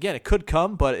 And again, it could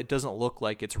come, but it doesn't look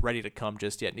like it's ready to come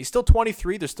just yet. And he's still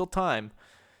 23, there's still time.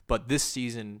 But this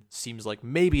season seems like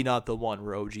maybe not the one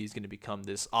where OG is going to become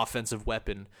this offensive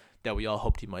weapon that we all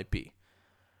hoped he might be.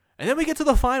 And then we get to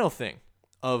the final thing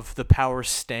of the power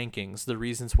stankings, the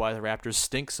reasons why the Raptors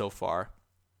stink so far.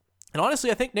 And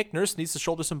honestly, I think Nick Nurse needs to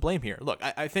shoulder some blame here. Look,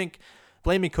 I think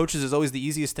blaming coaches is always the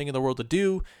easiest thing in the world to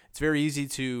do. It's very easy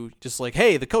to just like,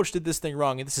 hey, the coach did this thing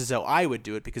wrong, and this is how I would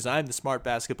do it because I'm the smart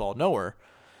basketball knower.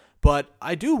 But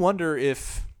I do wonder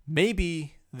if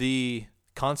maybe the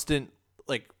constant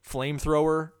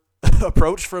flamethrower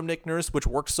approach from Nick Nurse, which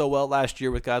worked so well last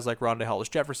year with guys like Rondae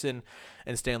Hollis-Jefferson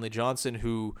and Stanley Johnson,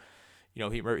 who,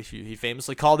 he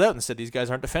famously called out and said these guys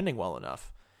aren't defending well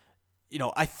enough.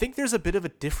 I think there's a bit of a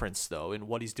difference, though, in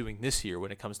what he's doing this year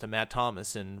when it comes to Matt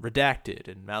Thomas and Redacted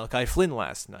and Malachi Flynn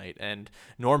last night and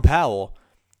Norm Powell,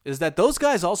 is that those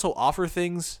guys also offer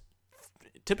things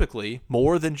typically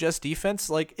more than just defense.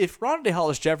 Like, if Rondae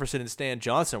Hollis-Jefferson and Stan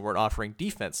Johnson weren't offering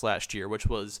defense last year, which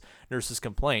was Nurse's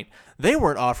complaint, they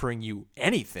weren't offering you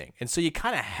anything. And so you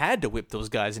kind of had to whip those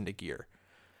guys into gear.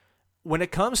 When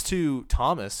it comes to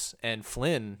Thomas and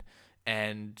Flynn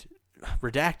and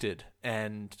Redacted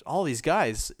and all these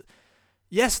guys,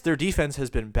 yes, their defense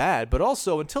has been bad, but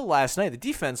also until last night, the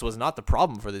defense was not the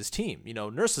problem for this team.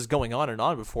 Nurse is going on and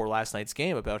on before last night's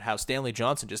game about how Stanley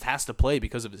Johnson just has to play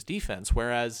because of his defense,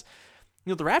 whereas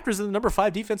the Raptors are the number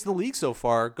 5 defense in the league so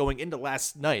far going into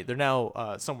last night. They're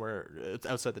now somewhere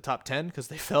outside the top 10 because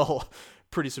they fell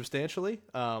pretty substantially,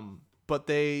 but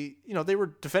they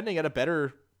were defending at a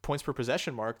better points per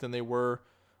possession mark than they were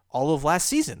all of last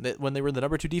season. That when they were the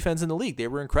number 2 defense in the league, they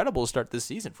were incredible to start this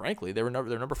season. Frankly, they're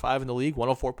number 5 in the league,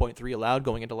 104.3 allowed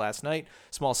going into last night.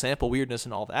 Small sample weirdness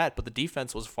and all that, but the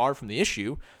defense was far from the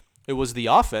issue. It was the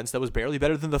offense that was barely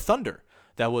better than the Thunder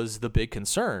that was the big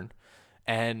concern.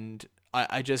 And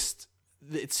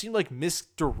it seemed like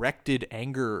misdirected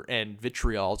anger and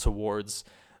vitriol towards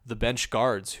the bench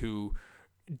guards who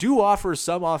do offer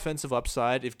some offensive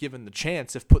upside if given the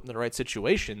chance, if put in the right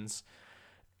situations.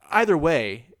 Either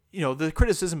way, the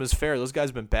criticism is fair. Those guys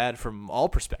have been bad from all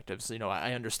perspectives.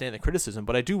 I understand the criticism,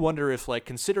 but I do wonder if,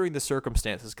 considering the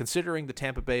circumstances, considering the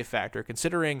Tampa Bay factor,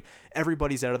 considering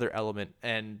everybody's out of their element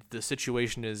and the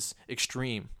situation is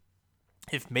extreme,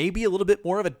 if maybe a little bit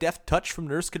more of a deft touch from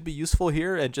Nurse could be useful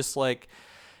here and just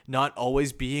not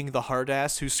always being the hard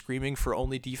ass who's screaming for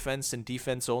only defense and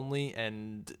defense only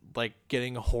and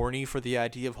getting horny for the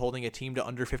idea of holding a team to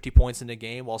under 50 points in a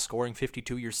game while scoring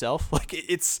 52 yourself.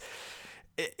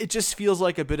 It just feels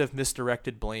like a bit of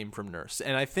misdirected blame from Nurse.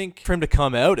 And I think for him to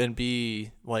come out and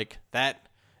be that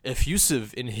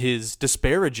effusive in his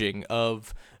disparaging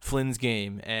of Flynn's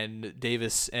game and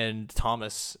Davis and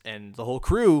Thomas and the whole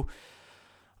crew,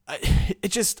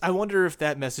 I wonder if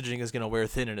that messaging is going to wear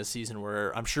thin in a season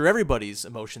where I'm sure everybody's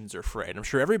emotions are frayed. I'm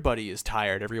sure everybody is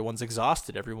tired. Everyone's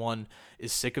exhausted. Everyone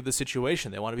is sick of the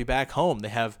situation. They want to be back home. They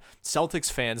have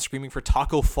Celtics fans screaming for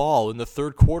Taco Fall in the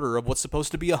third quarter of what's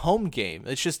supposed to be a home game.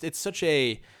 It's such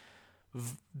a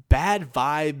bad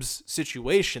vibes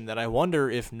situation that I wonder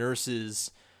if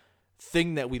Nurse's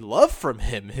thing that we love from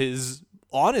him, his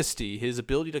honesty, his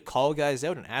ability to call guys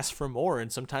out and ask for more,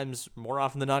 and sometimes more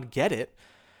often than not get it.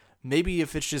 Maybe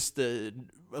if it's just a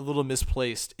little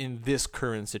misplaced in this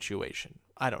current situation.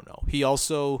 I don't know. He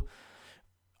also,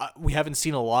 we haven't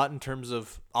seen a lot in terms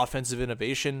of offensive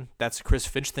innovation. That's a Chris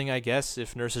Finch thing, I guess.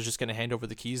 If Nurse is just going to hand over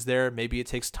the keys there, maybe it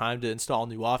takes time to install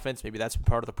new offense. Maybe that's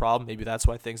part of the problem. Maybe that's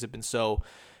why things have been so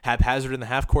haphazard in the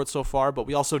half court so far. But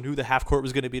we also knew the half court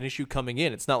was going to be an issue coming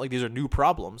in. It's not like these are new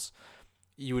problems.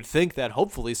 You would think that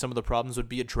hopefully some of the problems would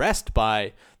be addressed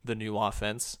by the new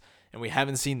offense, and we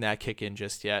haven't seen that kick in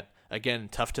just yet. Again,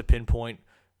 tough to pinpoint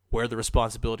where the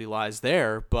responsibility lies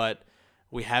there, but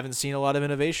we haven't seen a lot of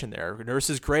innovation there. Nurse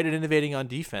is great at innovating on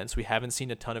defense. We haven't seen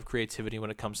a ton of creativity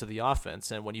when it comes to the offense,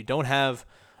 and when you don't have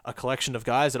a collection of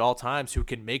guys at all times who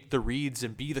can make the reads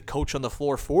and be the coach on the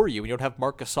floor for you, when you don't have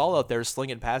Marc Gasol out there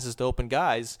slinging passes to open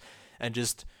guys and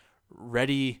just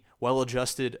ready,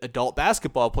 well-adjusted adult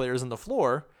basketball players on the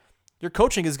floor, your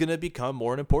coaching is going to become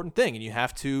more an important thing, and you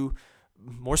have to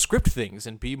more script things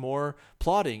and be more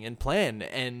plotting and plan.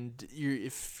 And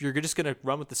if you're just going to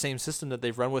run with the same system that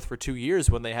they've run with for 2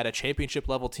 years when they had a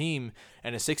championship-level team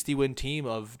and a 60-win team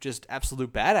of just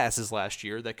absolute badasses last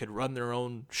year that could run their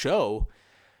own show,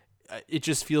 it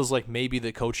just feels like maybe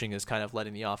the coaching is kind of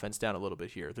letting the offense down a little bit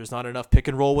here. There's not enough pick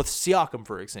and roll with Siakam,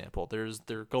 for example.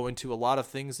 They're going to a lot of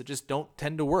things that just don't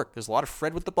tend to work. There's a lot of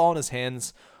Fred with the ball in his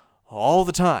hands all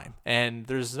the time. And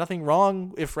there's nothing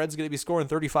wrong if Fred's going to be scoring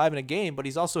 35 in a game, but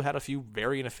he's also had a few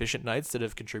very inefficient nights that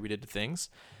have contributed to things.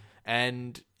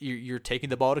 And you're taking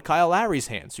the ball to Kyle Lowry's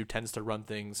hands, who tends to run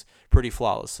things pretty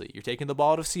flawlessly. You're taking the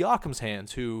ball to Siakam's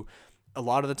hands, who a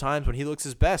lot of the times when he looks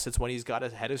his best, it's when he's got a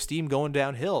head of steam going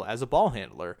downhill as a ball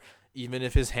handler, even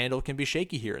if his handle can be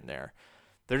shaky here and there.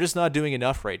 They're just not doing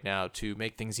enough right now to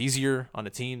make things easier on a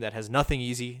team that has nothing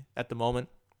easy at the moment.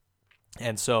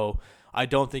 And so I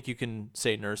don't think you can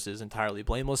say Nurse is entirely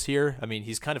blameless here. I mean,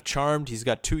 he's kind of charmed. He's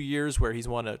got 2 years where he's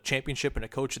won a championship and a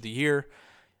coach of the year.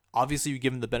 Obviously, you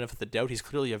give him the benefit of the doubt. He's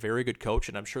clearly a very good coach,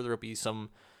 and I'm sure there will be some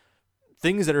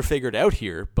things that are figured out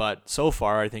here, but so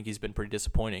far I think he's been pretty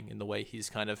disappointing in the way he's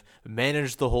kind of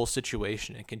managed the whole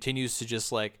situation and continues to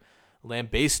just like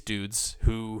lambaste dudes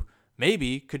who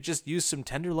maybe could just use some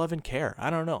tender love and care. I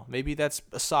don't know. Maybe that's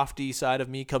a softy side of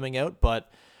me coming out,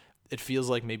 but it feels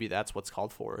like maybe that's what's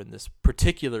called for in this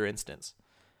particular instance.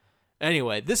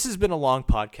 Anyway, this has been a long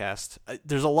podcast.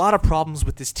 There's a lot of problems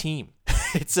with this team.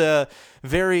 It's a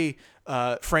very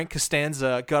Frank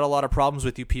Costanza, got a lot of problems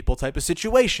with you people type of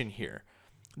situation here.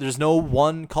 There's no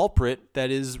one culprit that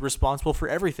is responsible for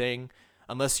everything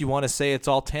unless you want to say it's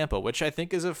all Tampa, which I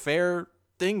think is a fair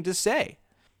thing to say.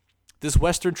 This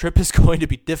Western trip is going to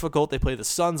be difficult. They play the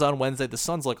Suns on Wednesday. The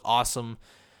Suns look awesome.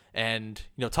 And,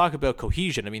 talk about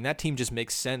cohesion. I mean, that team just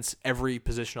makes sense every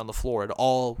position on the floor. It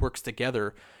all works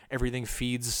together. Everything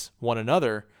feeds one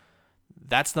another.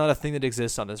 That's not a thing that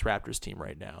exists on this Raptors team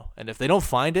right now. And if they don't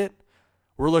find it,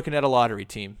 we're looking at a lottery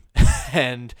team.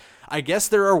 And I guess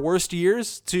there are worse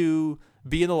years to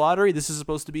be in the lottery. This is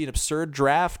supposed to be an absurd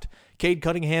draft. Cade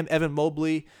Cunningham, Evan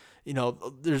Mobley.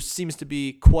 There seems to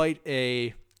be quite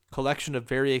a collection of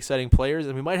very exciting players,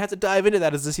 and we might have to dive into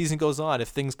that as the season goes on if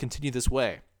things continue this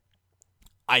way.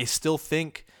 I still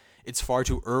think it's far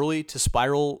too early to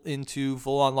spiral into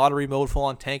full-on lottery mode,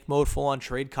 full-on tank mode, full-on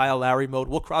trade Kyle Lowry mode.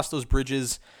 We'll cross those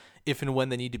bridges if and when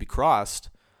they need to be crossed.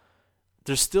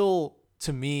 There's still,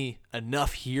 to me,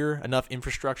 enough here, enough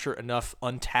infrastructure, enough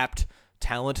untapped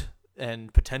talent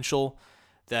and potential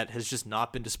that has just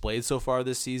not been displayed so far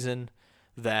this season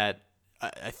that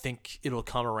I think it'll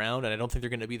come around, and I don't think they're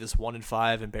going to be this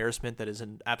 1-5 embarrassment that is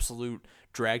an absolute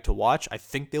drag to watch. I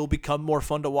think they'll become more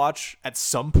fun to watch at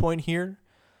some point here,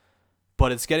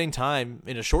 but it's getting time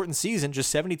in a shortened season, just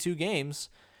 72 games,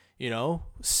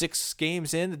 6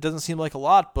 games in. It doesn't seem like a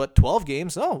lot, but 12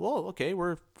 games, oh, well, okay,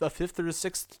 we're a 5th or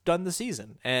 6th done the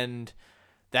season, and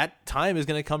that time is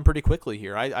going to come pretty quickly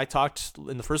here. I talked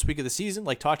in the first week of the season,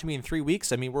 talk to me in 3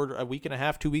 weeks. I mean, we're a week and a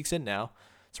half, 2 weeks in now.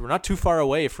 So we're not too far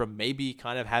away from maybe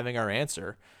kind of having our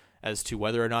answer as to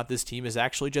whether or not this team is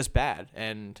actually just bad.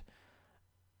 And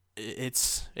it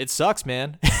sucks,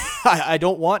 man. I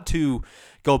don't want to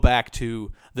go back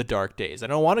to the dark days. I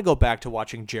don't want to go back to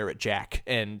watching Jarrett Jack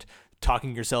and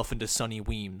talking yourself into Sonny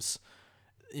Weems.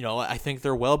 I think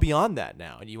they're well beyond that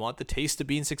now. And you want the taste of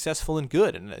being successful and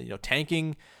good. And,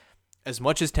 tanking, as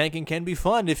much as tanking can be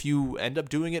fun, if you end up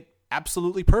doing it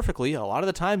absolutely perfectly, a lot of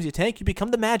the times you tank, you become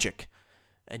the Magic.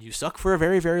 And you suck for a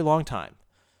very, very long time.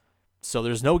 So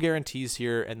there's no guarantees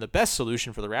here, and the best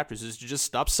solution for the Raptors is to just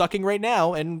stop sucking right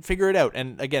now and figure it out.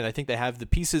 And again, I think they have the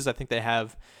pieces. I think they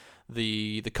have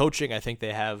the coaching. I think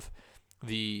they have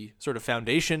the sort of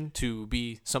foundation to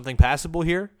be something passable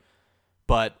here,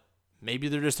 but maybe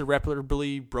they're just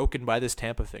irreparably broken by this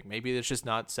Tampa thing. Maybe it's just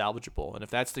not salvageable. And if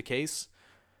that's the case,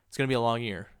 it's going to be a long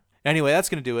year. Anyway, that's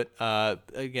going to do it.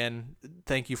 Again,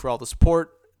 thank you for all the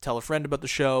support. Tell a friend about the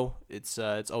show. It's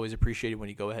always appreciated when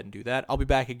you go ahead and do that. I'll be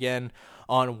back again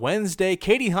on Wednesday.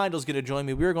 Katie Heindel's going to join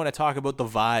me. We're going to talk about the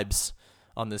vibes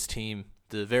on this team,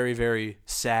 the very, very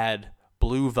sad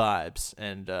blue vibes,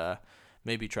 and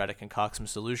maybe try to concoct some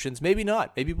solutions. Maybe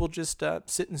not. Maybe we'll just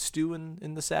sit and stew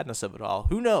in the sadness of it all.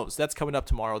 Who knows? That's coming up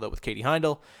tomorrow, though, with Katie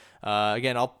Heindel.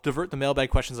 Again, I'll divert the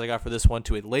mailbag questions I got for this one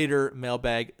to a later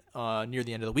mailbag near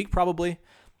the end of the week, probably.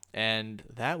 And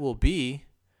that will be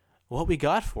what we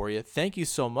got for you. Thank you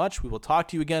so much. We will talk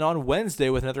to you again on Wednesday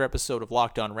with another episode of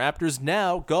Locked On Raptors.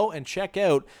 Now, go and check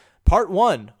out part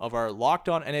 1 of our Locked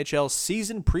On NHL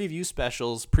season preview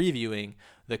specials previewing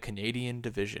the Canadian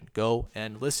division. Go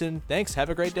and listen. Thanks. Have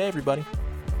a great day, everybody.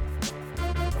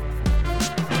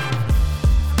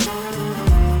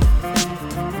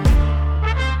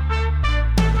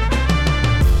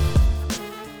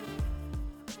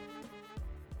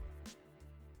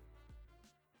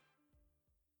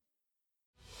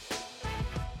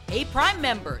 Hey, Prime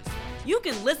members, you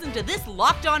can listen to this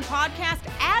Locked On podcast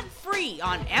ad-free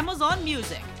on Amazon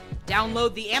Music.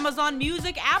 Download the Amazon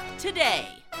Music app today.